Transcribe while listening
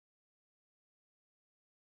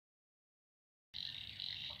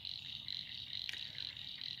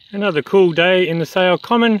Another cool day in the Sale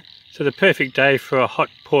Common, so the perfect day for a hot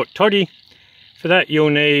port toddy. For that you'll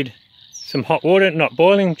need some hot water, not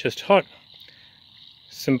boiling, just hot.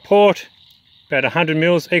 Some port, about 100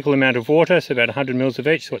 mils, equal amount of water, so about 100 mils of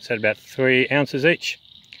each, so what's that, about 3 ounces each.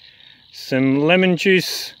 Some lemon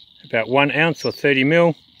juice, about 1 ounce or 30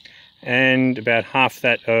 ml, and about half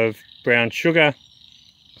that of brown sugar,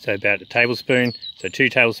 so about a tablespoon, so 2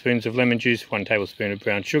 tablespoons of lemon juice, 1 tablespoon of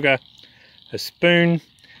brown sugar, a spoon.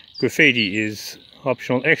 Graffiti is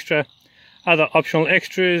optional extra. Other optional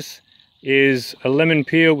extras is a lemon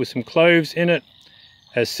peel with some cloves in it,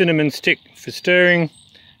 a cinnamon stick for stirring,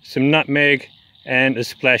 some nutmeg, and a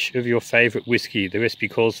splash of your favourite whiskey. The recipe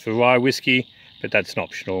calls for rye whiskey, but that's an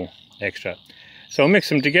optional extra. So I'll mix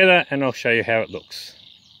them together and I'll show you how it looks.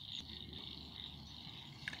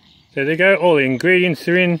 So there you go, all the ingredients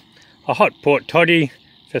are in. A hot port toddy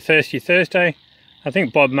for Thirsty Thursday. I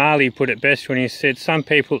think Bob Marley put it best when he said some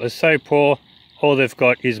people are so poor, all they've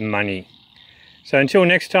got is money. So until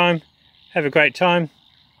next time, have a great time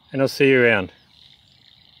and I'll see you around.